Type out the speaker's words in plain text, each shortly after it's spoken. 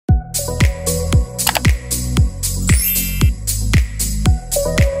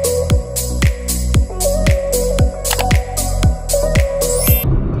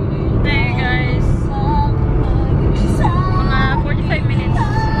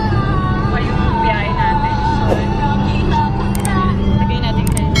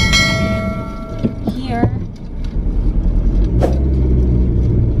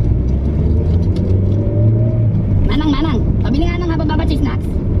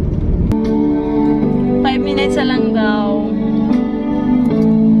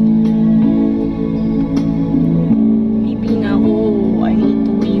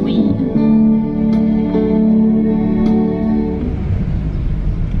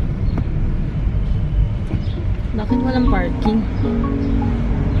Bakit walang parking?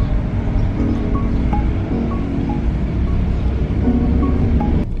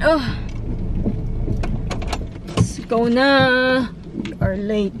 Oh! Let's go na! We are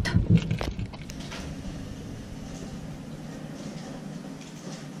late.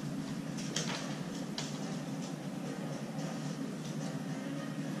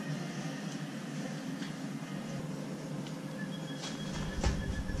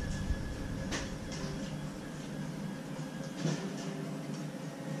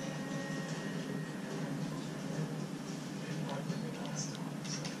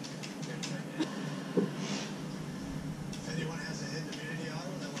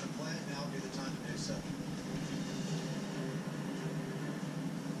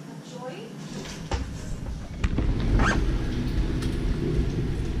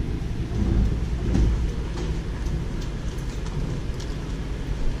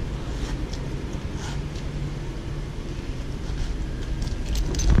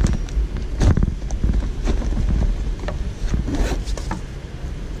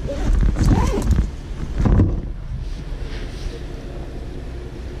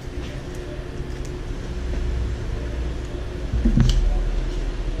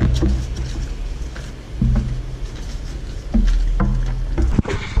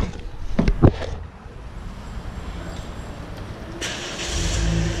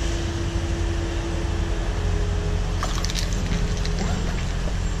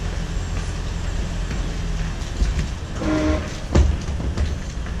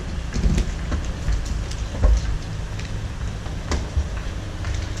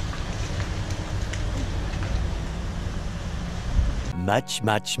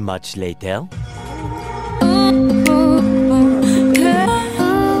 Much later.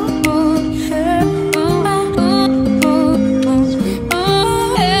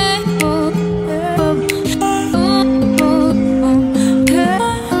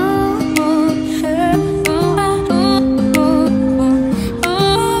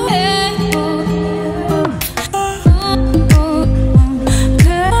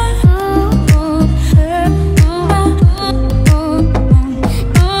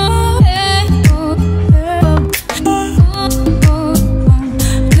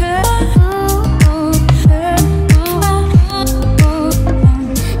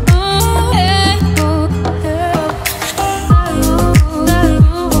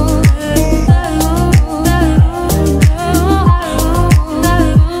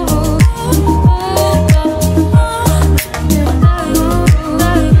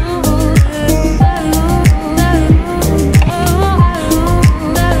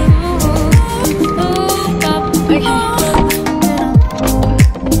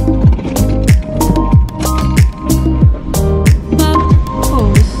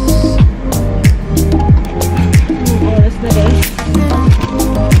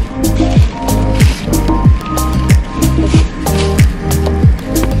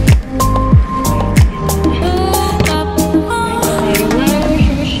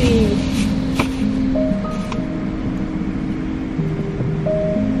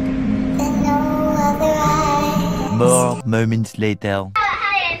 More moments later.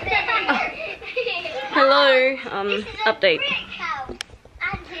 Hello, update.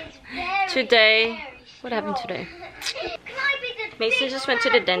 Today, what happened today? Mason just went to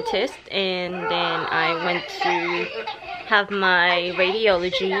the dentist, and then I went to have my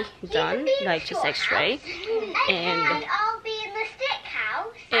radiology done, like just x-ray, and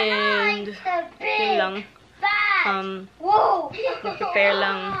yun lang, prepare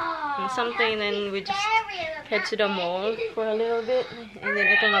lang something, and then we just head to the mall for a little bit, and then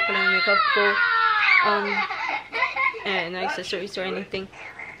ito nga pala yung makeup ko, and no accessories or anything,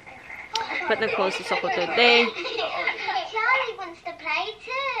 but nag-closes ako today.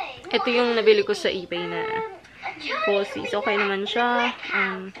 Ito yung nabili ko sa eBay na falsies. Okay naman siya.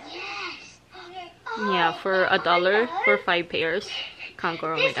 Yeah, for $1 for 5 pairs. Can't go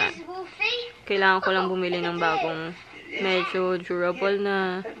wrong with that. Kailangan ko lang bumili ng bagong medyo durable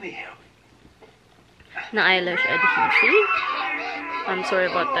na eyelash adhesive. I'm sorry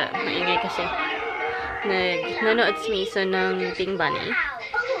about that. Maingay kasi. Nanood si Mason ng Ting Bunny.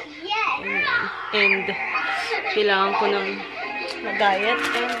 And kailangan ko ng diet.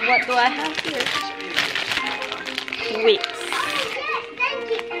 And what do I have here? Wigs.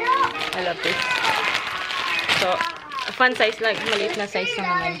 I love this. So, fun size, like maliit na size lang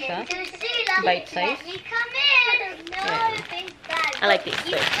naman siya. Bite size. Yeah. I like this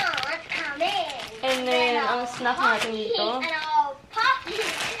though. And then, ang snack natin dito.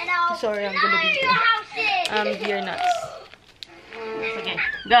 Sorry, I'm gonna be deer nuts. Okay,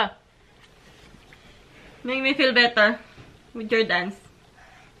 go! Make me feel better with your dance.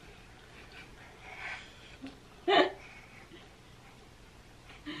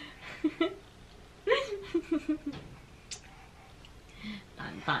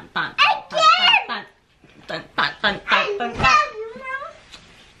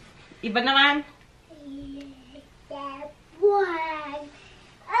 Iba naman.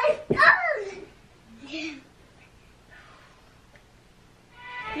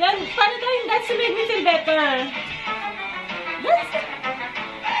 Yan, paano daw yung dance to make me feel better? Dance.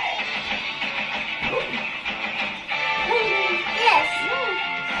 Yes.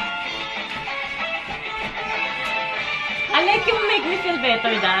 I like yung make me feel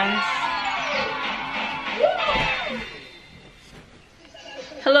better dance.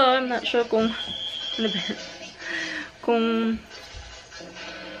 Hello, I'm not sure kung ano ba, kung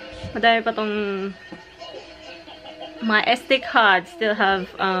madami pa tong my SD card still have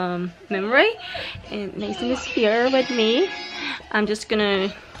memory, and Mason is here with me. I'm just gonna,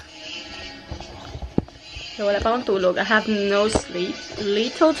 so wala pa akong tulog. I have no sleep,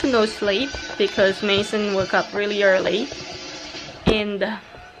 little to no sleep, because Mason woke up really early. And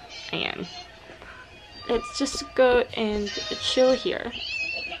ayan, let's just go and chill here.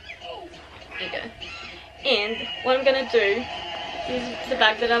 Okay. And what I'm gonna do is the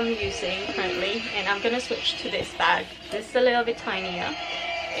bag that I'm using currently, and I'm gonna switch to this bag. This is a little bit tinier,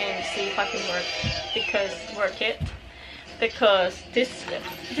 and see if I can work it because these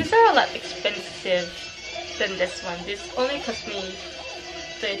are a lot expensive than this one. This only cost me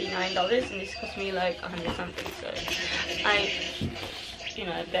 $39, and this cost me like 100 something. So I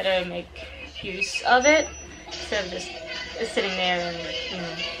better make use of it instead of just sitting there and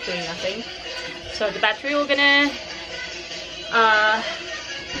doing nothing. So the battery we're gonna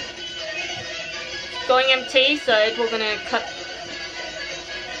going empty, so we're gonna cut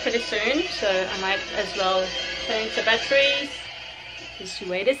pretty soon. So I might as well change the batteries. Just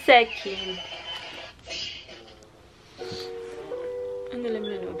wait a second. Ang dilim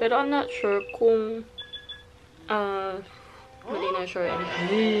na, no? Pero I'm not sure kung mali na siya rin.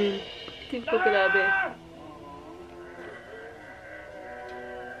 Hindi ko grabe.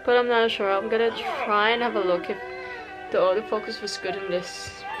 But I'm not sure. I'm gonna try and have a look if the autofocus was good in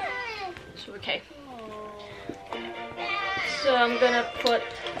this. So okay. So I'm gonna put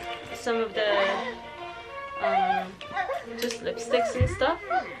some of the just lipsticks and stuff.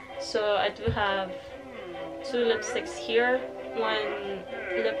 So I do have 2 lipsticks here,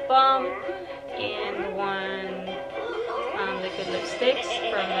 1 lip balm and 1 liquid lipsticks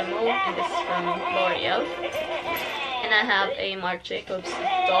from Memo, and this is from L'Oreal. And I have a Marc Jacobs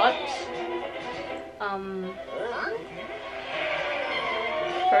Dot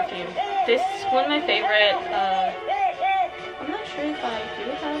perfume. This is one of my favorite. I'm not sure if I do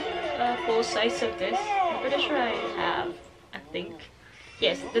have a full size of this. I'm pretty sure I have. I think.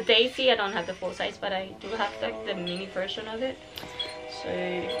 Yes, the Daisy, I don't have the full size, but I do have like the mini version of it. So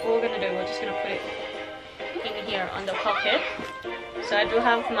what we're gonna do, we're just gonna put it in here on the pocket. So I do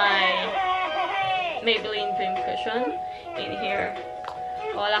have my Maybelline Dream Cushion in here.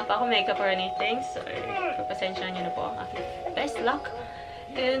 Wala pa ako makeup or anything, so pagpasensya nyo na po ang aking best luck.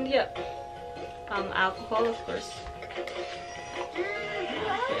 And yeah, alcohol of course.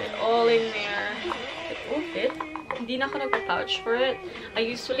 Put it all in there. It will fit. Hindi na ako nagpa-pouch for it. I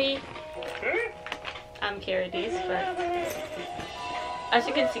usually carry this, but as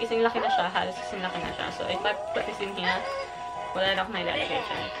you can see, kasing laki na siya. Halos kasing laki na siya. So if I put this in here, wala na akong nailalagay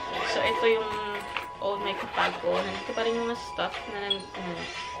siya. So ito yung old makeup bag ko. Nandito pa rin yung mga stuff na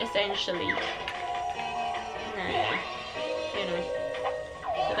essentially na,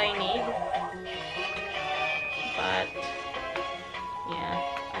 that I need. But yeah,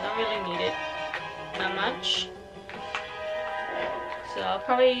 I don't really need it that much. So I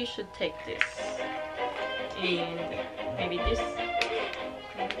probably should take this and maybe this.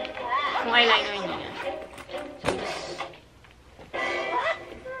 Kung eyeliner hindi na. So this.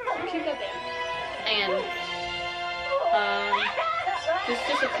 And this is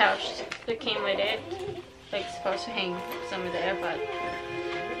just a pouch that came with it. Like supposed to hang somewhere there, but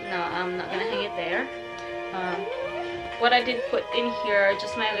no, I'm not gonna hang it there. What I did put in here are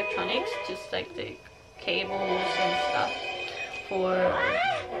just my electronics, just like the cables and stuff for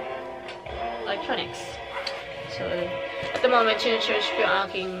electronics. So at the moment, sincharge ko yung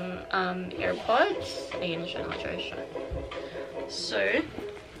aking AirPods. Ayan siya, naka-charge siya. So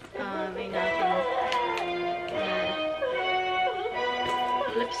may natin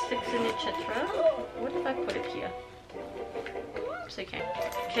lipsticks and etc. What if I put it here? It's okay.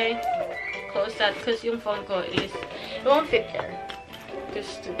 Okay, close that because yung phone ko is, it won't fit there.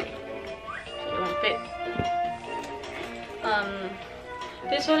 Just to it won't fit.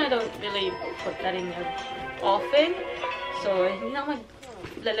 This one I don't really put that in there often. So, hindi na ako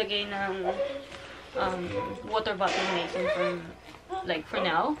maglalagay ng water bottle mason for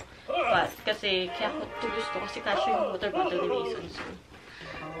now. But, kasi, kaya ko ito gusto kasi kasi yung water bottle ni Mason. So,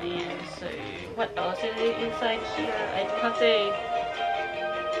 ayan. So, what else is inside here? I have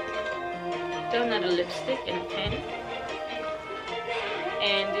another lipstick and a pen.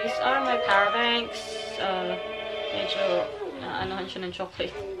 And these are my power banks. Medyo, anohan siya ng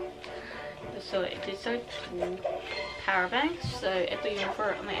chocolate. So, these are 2 power banks. So, ito yung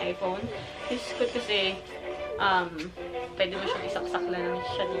for my iPhone. This is good kasi, pwede mo siyang isaksak lang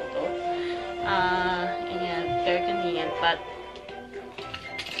siya dito. Ayan, very convenient. But,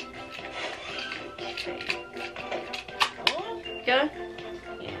 okay. Yeah.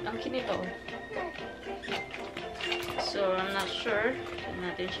 Ayan, ang kinito. So, I'm not sure. Hindi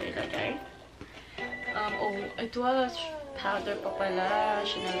natin siya ilagay. Oh, ito powder pa pala.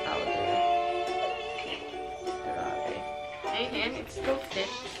 Chanel powder. Grabe. Ayan, it still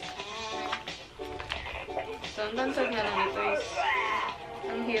fits. So, ang dansag nga lang ito is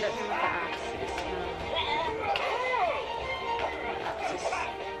ang hirap yung maka-access. Yan.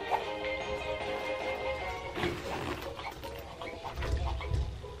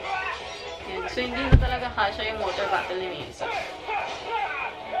 So, hindi na talaga kasya yung water bottle ni Mesa.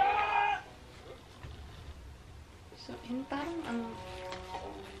 So, yun parang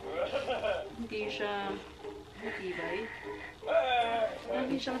hindi siya matibay.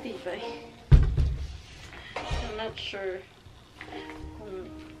 Hindi siya matibay. I'm not sure kung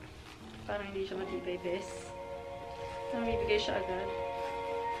parang hindi siya matibay, bes. Nabibigay siya agad.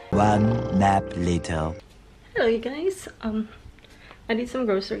 1 nap later. Hello, you guys. I did some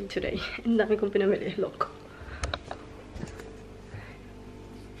grocery today. Ang dami kong pinamili. Look.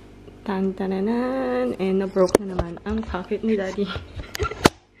 Tan-tananan. And na-broke na naman ang pocket ni Daddy.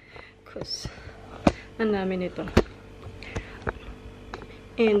 Because, ang dami nito.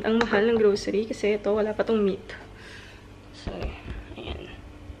 And, ang mahal ng grocery kasi ito, wala pa tong meat. So, ayan.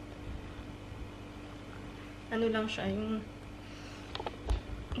 Ano lang siya, yung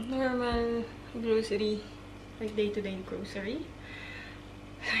normal grocery, like day-to-day grocery.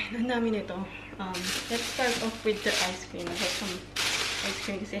 Ayan, ang dami nito. Let's start off with the ice cream. I bought some ice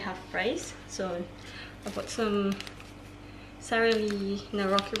cream kasi half price. So, I bought some Sara Lee na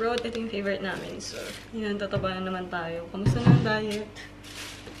Rocky Road. Ito yung favorite namin. So, yun, tataba na naman tayo. Kamusta na ang diet?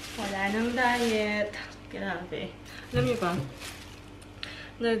 Wala nang diet. Grabe. Alam niyo ba?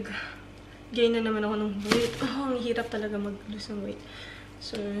 Nag-gain na naman ako ng weight. Oh, ang hirap talaga mag-lose ng weight.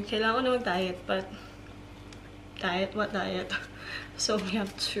 So, kailangan ko na mag-diet. But, diet? What diet? So, we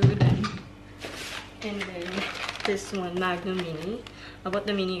have 2 then. And then, this one, Magnum Mini. I bought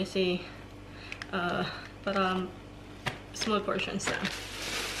the mini kasi, para small portions lang.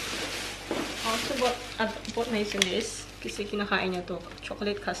 Also, I bought Mason this. Kasi kinakain niya to,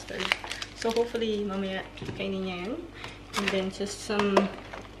 chocolate custard. So, hopefully, mamaya kainin niya yan. And then, just some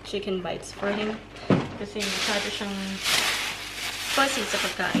chicken bites for him. Kasi masyado siyang fussy sa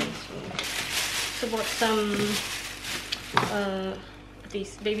pagkain. So bought some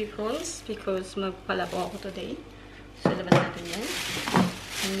these baby prawns because magpalabo ako today. So, labas natin yan.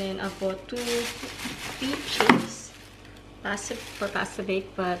 And then, I bought 2 beef chips. For pasta bake,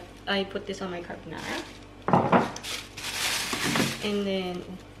 but I put this on my carbonara. And then,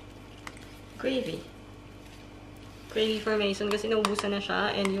 gravy. Gravy for Mason kasi naubusan na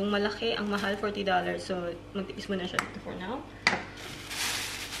siya. And yung malaki, ang mahal, $40. So, magtipis mo na siya dito for now.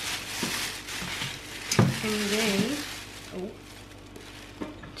 And then, oh,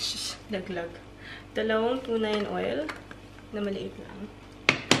 laglag. 2 tuna in oil na maliit lang.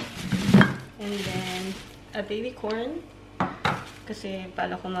 And then, a baby corn. Kasi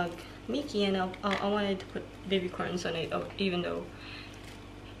pala ko mag-Mickey and I wanted to put baby corns on it, even though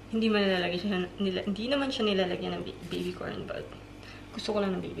hindi naman siya nilalagyan ng baby corn, but gusto ko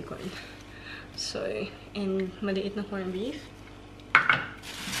lang ng baby corn. So, and maliit na corned beef.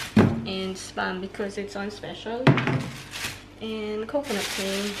 And spam because it's on special. And coconut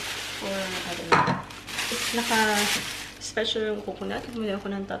cream for, I don't know. It's naka-special yung coconut. Bumili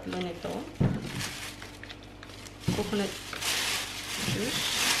ako ng 3 nito. Coconut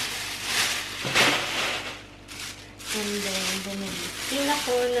juice. And then, bumili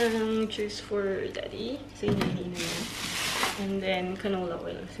ako ng juice for Daddy. So, hinihingi niya. And then, canola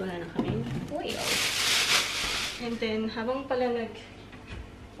oil. So, wala na kaming oil. And then, habang pala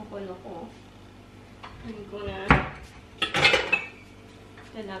nag-open ako, hindi ko na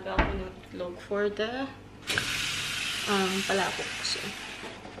lalaga ako ng itlog for the palabok. So,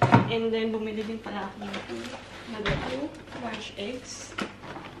 And then, bumili din pala ako ng large eggs.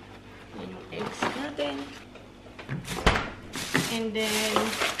 Yan yung eggs natin. And then,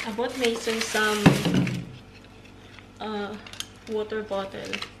 I bought Mason some water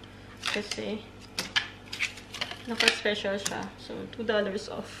bottle. Kasi, naka-special siya. So, $2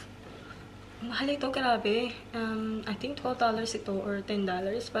 off. Mahal ito, grabe. I think $12 ito or $10.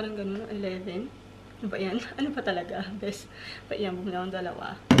 Parang ganun, 11. Ano ba yan? Ano pa talaga? Best. But yan, bumili akong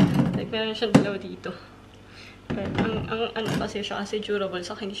dalawa. Like, meron siyang dalawa dito. But, ang ano kasi siya, kasi durable,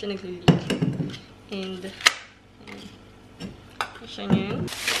 saka hindi siya nagli-leak. And, siya niya.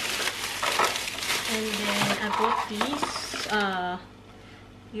 And then, I bought these,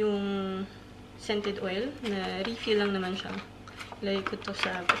 yung scented oil, na refill lang naman siya. Ilagay ko to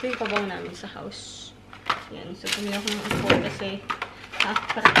sa, ito yung pabaw namin sa house. Yan, so pumili ako ng ako kasi half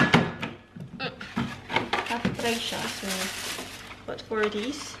price siya. So, but for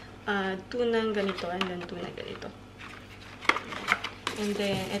these, 2 ng ganito and then 2 na ganito. And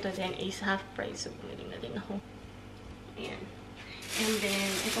then, ito din is half price. So, bumili na din ako. Ayan. And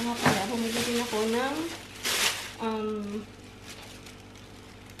then, ito nga pala, bumili din ako ng,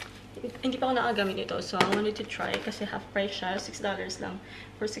 hindi pa ako nakagamit ito. So, I wanted to try kasi half price siya. $6 lang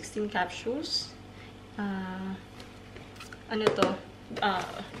for 16 capsules. Ano to? I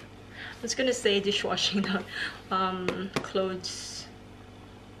was gonna say dishwashing na. Clothes.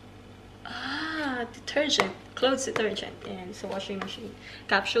 Detergent. Clothes detergent. And so, washing machine.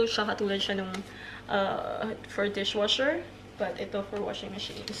 Capsule siya. Katulad siya nung for dishwasher. But ito for washing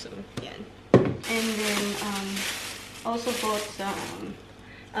machine. So, yan. And then, also bought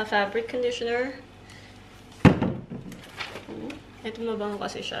a fabric conditioner. Ito mabango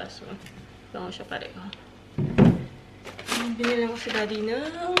kasi siya. So, bango siya pareho. Binili lang ko si Daddy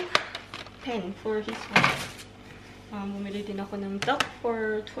ng pen for his work. Bumili din ako ng duck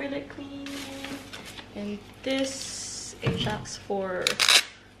for toilet cleaning. And this Ajax for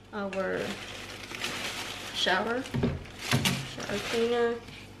our shower cleaner.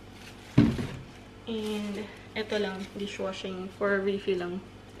 And ito lang, dishwashing for refill lang.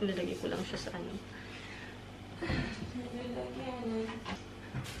 Nilagay ko lang siya sa ano.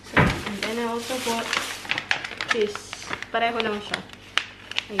 So, and then I also bought this. Pareho lang siya.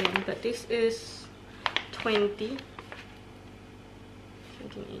 Ayan, but this is 20.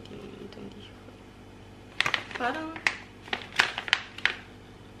 17, 18, 24. Parang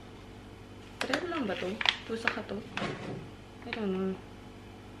pareho lang ba to? Ito sa ka to? I don't know.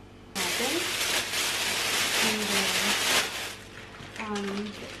 And then,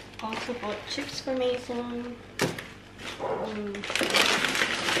 also bought chips for Mason.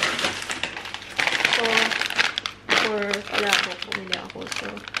 So, for palabo, pumili ako. So,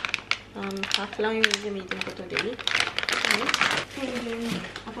 half lang yung gamitin ko today. Okay. And then,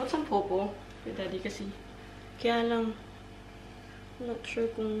 I bought some popo with Daddy kasi. Kaya lang, not sure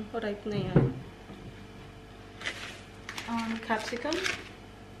kung ripe na yan. Capsicum.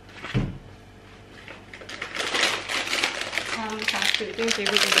 Cashew. Ito yung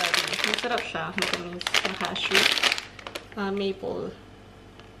favorite ng Daddy. Masarap siya. Matamis yung cashew. Maple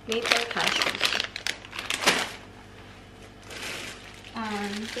cashews.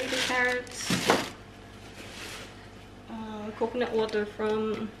 Baby carrots. Coconut water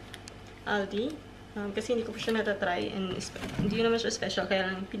from Aldi. Kasi hindi ko pa siya natatry. And hindi naman siya special. Kaya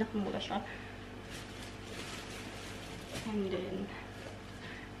lang pinakamura siya. And then,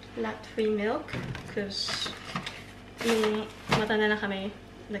 lactose-free milk. Because, yung matanda na kami,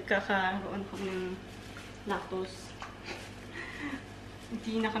 nagkakaroon kami ng lactose.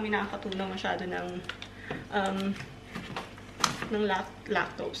 Hindi na kami nakakatulong masyado ng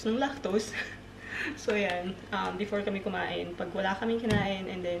lactose. So, yan. Before kami kumain, pag wala kaming kinain,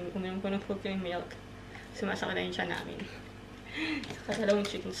 and then uminom ko ng full cream milk, sumasaka na yun siya namin. Saka dalawang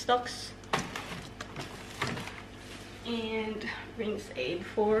chicken stocks. And rinse aid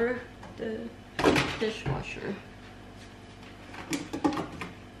for the dishwasher.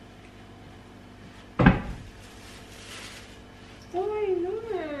 Oh my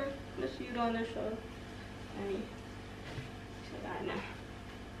God! Nasira na siya. Ay, sira na.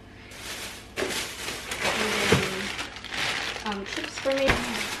 And then, chips for me.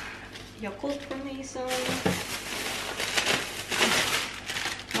 Yakult for me. So,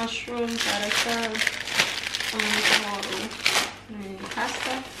 mushroom para sa tomorrow.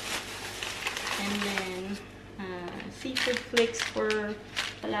 Pasta. And then, seafood flakes for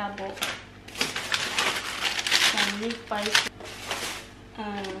palabok. Some meat pies.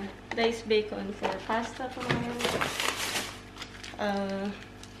 Diced bacon for pasta tomorrow.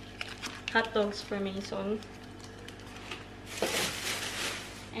 Hot dogs for Mason.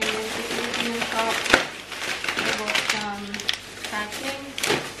 And packing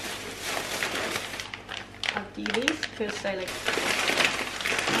of these because I like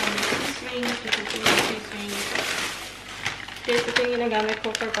cheese rings, cheese rings. Okay, ito yung ginagamit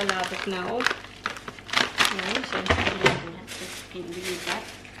ko for palabok now. Okay, so just can leave that.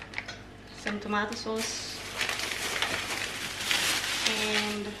 Some tomato sauce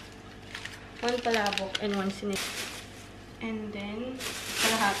and 1 palabok and 1 sinig. And then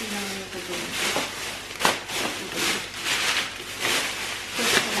kalahati na yung gagawin.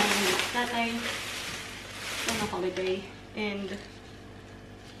 First, kailangan yung tatay on a holiday and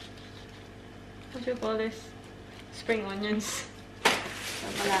what do you call this? Spring onions. So,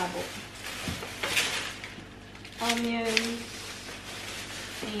 palabok. Onions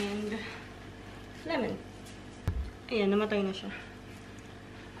and lemon. Ayan, namatay na siya.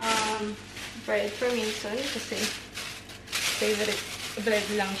 Bread for Mason kasi favorite bread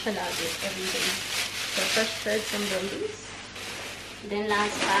lang siya lagi every day. So, fresh bread, some brownies. Then,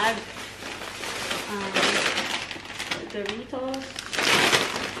 last bag, Doritos,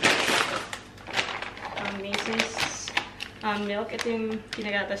 Mason's milk. Ito yung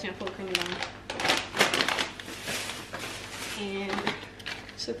kinagatas niya, full cream lang. And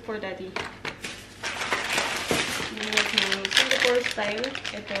soup for daddy. Milk ng Singapore style.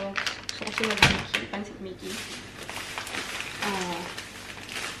 Ito, gusto ko siya mag-Mickey, pancit Mickey.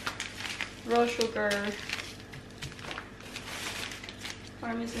 Raw sugar,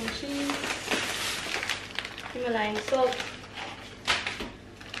 Parmesan cheese, Himalayan salt,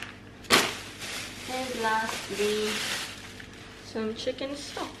 and lastly, some chicken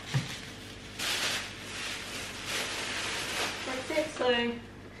stock. That's it. So,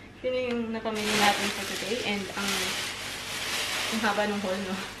 yun yung napamili natin for today. And ang haba ng haul,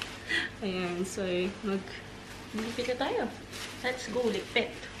 no? Ayan. So, mag-ligpit na tayo. Let's go, ligpit.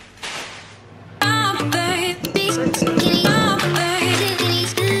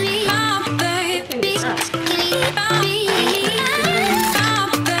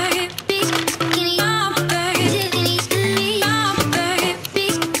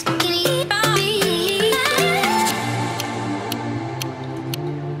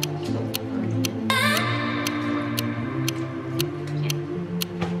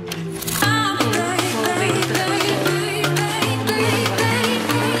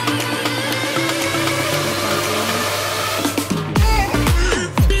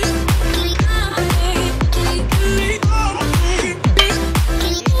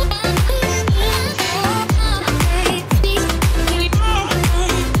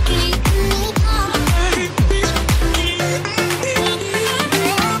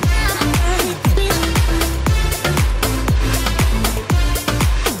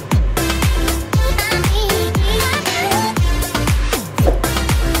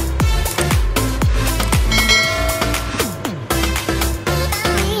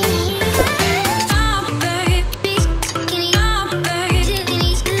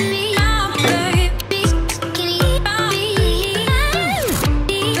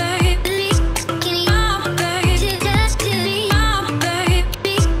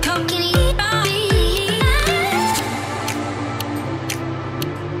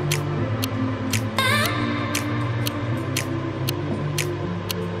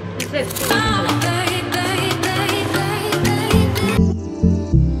 Let's go.